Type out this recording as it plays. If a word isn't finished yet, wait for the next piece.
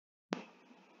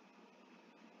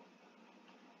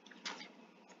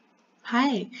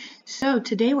Hi, so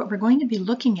today what we're going to be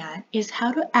looking at is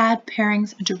how to add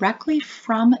pairings directly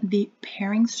from the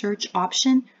pairing search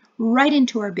option right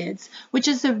into our bids, which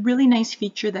is a really nice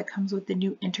feature that comes with the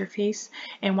new interface.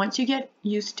 And once you get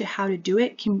used to how to do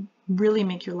it, can really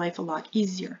make your life a lot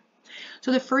easier.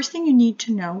 So the first thing you need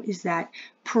to know is that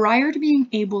prior to being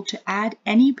able to add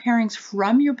any pairings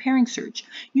from your pairing search,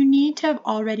 you need to have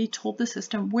already told the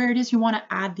system where it is you want to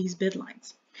add these bid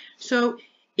lines. So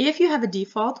if you have a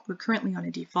default, we're currently on a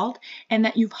default, and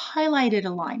that you've highlighted a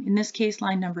line, in this case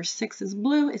line number 6 is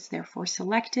blue, it's therefore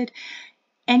selected,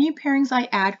 any pairings I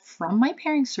add from my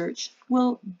pairing search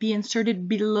will be inserted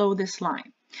below this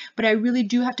line. But I really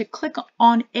do have to click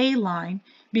on a line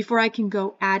before I can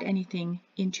go add anything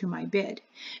into my bid.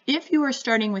 If you are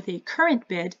starting with a current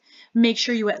bid, make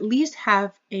sure you at least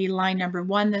have a line number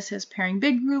 1 that says pairing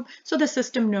bid group so the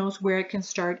system knows where it can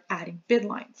start adding bid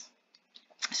lines.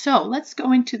 So let's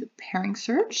go into the pairing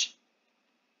search.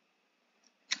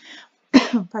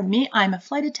 Pardon me, I'm a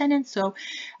flight attendant, so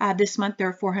this month there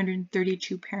are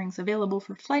 432 pairings available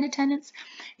for flight attendants.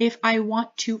 If I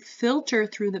want to filter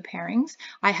through the pairings,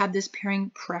 I have this pairing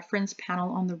preference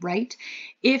panel on the right.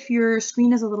 If your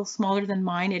screen is a little smaller than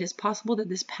mine, it is possible that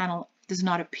this panel does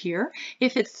not appear.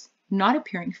 If it's not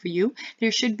appearing for you,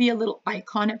 there should be a little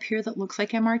icon up here that looks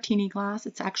like a martini glass.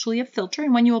 It's actually a filter,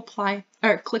 and when you apply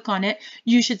or click on it,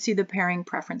 you should see the pairing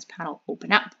preference panel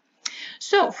open up.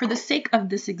 So for the sake of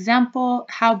this example,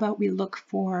 how about we look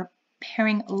for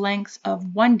pairing lengths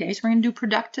of 1 day. So we're going to do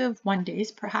productive 1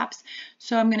 days perhaps.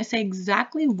 So I'm going to say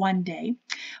exactly 1 day.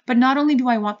 But not only do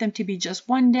I want them to be just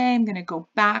 1 day, I'm going to go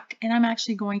back and I'm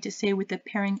actually going to say with the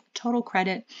pairing total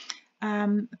credit,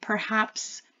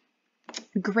 perhaps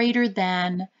greater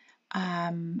than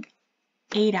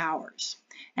 8 hours.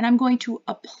 And I'm going to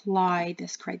apply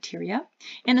this criteria.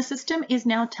 And the system is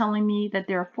now telling me that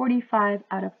there are 45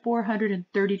 out of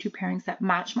 432 pairings that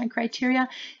match my criteria.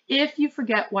 If you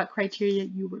forget what criteria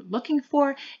you were looking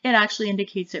for, it actually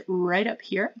indicates it right up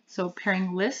here. So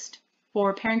pairing list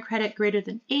for pairing credit greater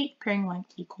than 8, pairing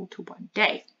length equal to 1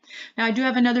 day. Now I do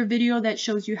have another video that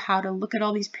shows you how to look at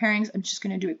all these pairings. I'm just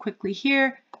going to do it quickly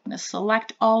here. I'm going to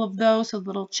select all of those, so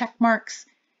little check marks,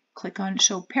 click on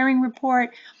show pairing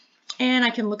report, and I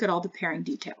can look at all the pairing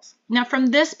details. Now from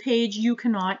this page, you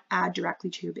cannot add directly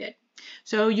to your bid.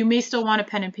 So you may still want a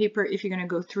pen and paper if you're going to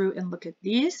go through and look at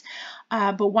these.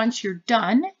 But once you're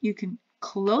done, you can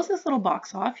close this little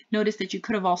box off. Notice that you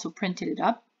could have also printed it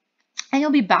up. And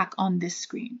you'll be back on this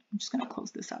screen. I'm just going to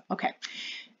close this up. Okay.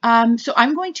 So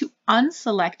I'm going to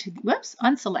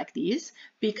unselect these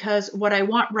because what I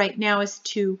want right now is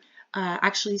to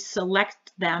actually select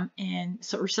them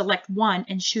or select one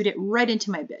and shoot it right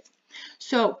into my bid.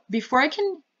 So before I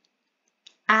can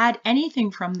add anything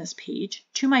from this page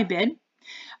to my bid,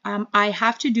 I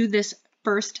have to do this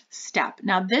first step.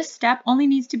 Now this step only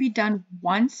needs to be done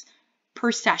once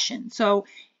per session. So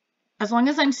as long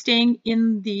as I'm staying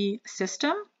in the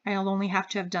system, I'll only have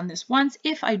to have done this once.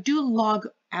 If I do log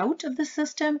out of the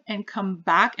system and come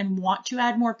back and want to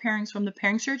add more pairings from the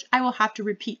pairing search, I will have to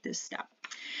repeat this step.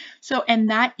 So,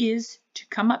 and that is to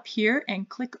come up here and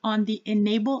click on the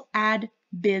Enable Add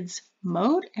Bids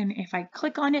mode. And if I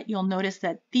click on it, you'll notice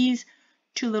that these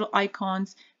two little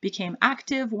icons became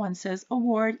active. One says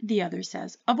award, the other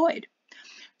says avoid.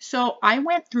 So I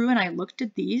went through and I looked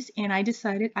at these and I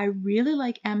decided I really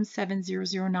like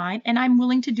M7009 and I'm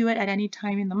willing to do it at any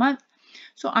time in the month.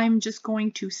 So I'm just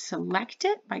going to select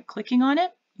it by clicking on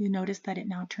it. You notice that it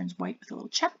now turns white with a little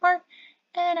check mark,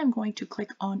 and I'm going to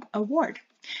click on award.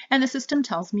 And the system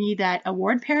tells me that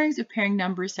award pairings of pairing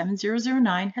number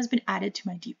 7009 has been added to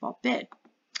my default bid.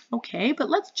 Okay, but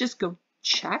let's just go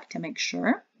check to make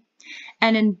sure.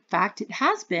 And in fact, it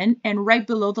has been, and right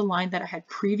below the line that I had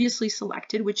previously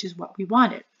selected, which is what we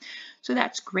wanted. So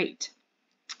that's great.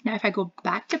 Now, if I go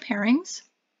back to pairings,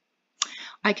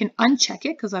 I can uncheck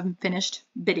it because I've finished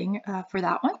bidding for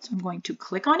that one. So I'm going to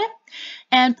click on it.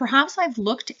 And perhaps I've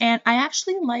looked and I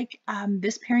actually like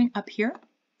this pairing up here,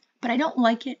 but I don't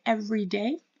like it every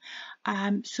day.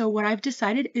 So what I've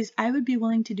decided is I would be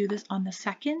willing to do this on the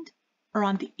 2nd or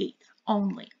on the 8th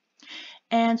only.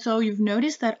 And so you've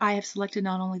noticed that I have selected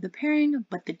not only the pairing,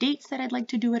 but the dates that I'd like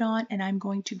to do it on, and I'm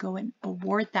going to go and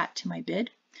award that to my bid.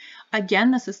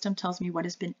 Again, the system tells me what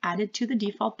has been added to the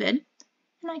default bid,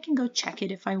 and I can go check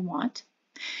it if I want.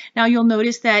 Now you'll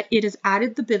notice that it has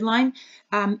added the bid line.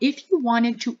 If you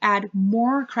wanted to add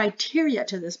more criteria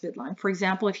to this bid line, for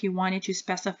example, if you wanted to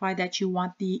specify that you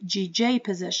want the GJ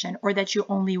position or that you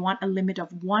only want a limit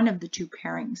of one of the two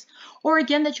pairings, or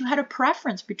again that you had a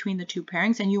preference between the two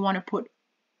pairings and you want to put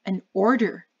an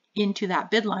order into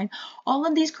that bid line. All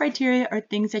of these criteria are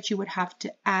things that you would have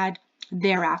to add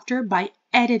thereafter by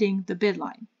editing the bid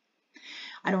line.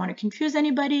 I don't want to confuse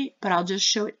anybody, but I'll just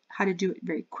show it how to do it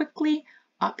very quickly.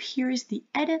 Up here is the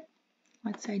edit.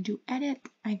 Let's say I do edit.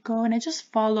 I go and I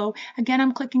just follow. Again,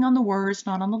 I'm clicking on the words,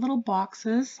 not on the little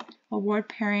boxes. Award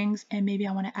pairings, and maybe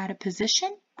I want to add a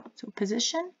position. So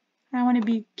position, and I want to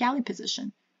be galley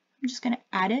position. I'm just going to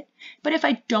add it. But if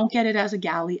I don't get it as a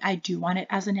galley, I do want it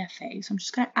as an FA. So I'm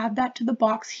just going to add that to the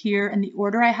box here, and the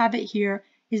order I have it here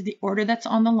is the order that's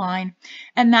on the line,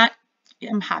 and that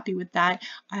I'm happy with that,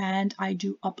 and I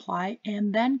do apply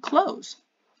and then close.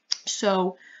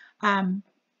 So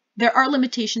there are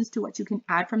limitations to what you can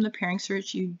add from the pairing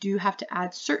search. You do have to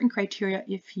add certain criteria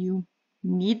if you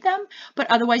need them, but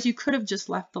otherwise you could have just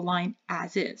left the line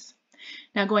as is.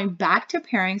 Now going back to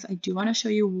pairings, I do want to show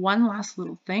you one last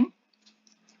little thing.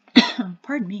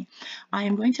 Pardon me. I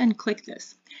am going to unclick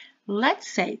this. Let's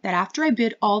say that after I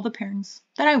bid all the pairings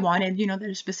that I wanted, that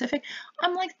are specific,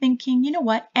 I'm like thinking, you know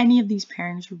what, any of these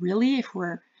pairings really, if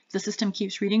the system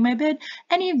keeps reading my bid,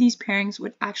 any of these pairings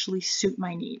would actually suit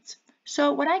my needs.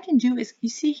 So what I can do is, you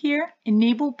see here,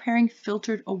 enable pairing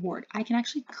filtered award. I can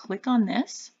actually click on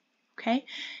this, okay,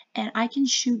 and I can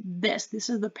shoot this. This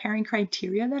is the pairing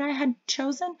criteria that I had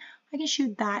chosen. I can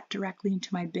shoot that directly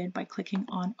into my bid by clicking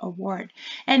on award.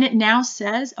 And it now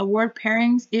says award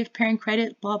pairings if pairing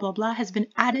credit blah blah blah has been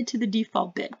added to the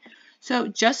default bid. So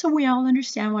just so we all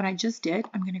understand what I just did,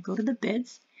 I'm going to go to the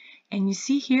bids, and you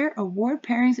see here award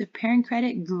pairings if pairing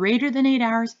credit greater than 8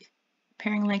 hours,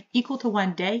 pairing length equal to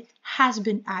 1 day has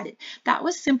been added. That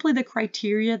was simply the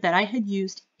criteria that I had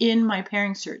used in my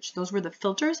pairing search. Those were the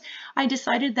filters. I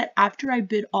decided that after I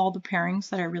bid all the pairings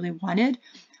that I really wanted,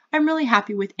 I'm really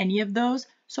happy with any of those,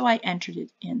 so I entered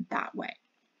it in that way.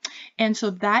 And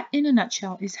so that, in a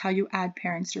nutshell, is how you add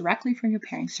pairings directly from your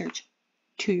pairing search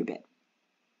to your bid.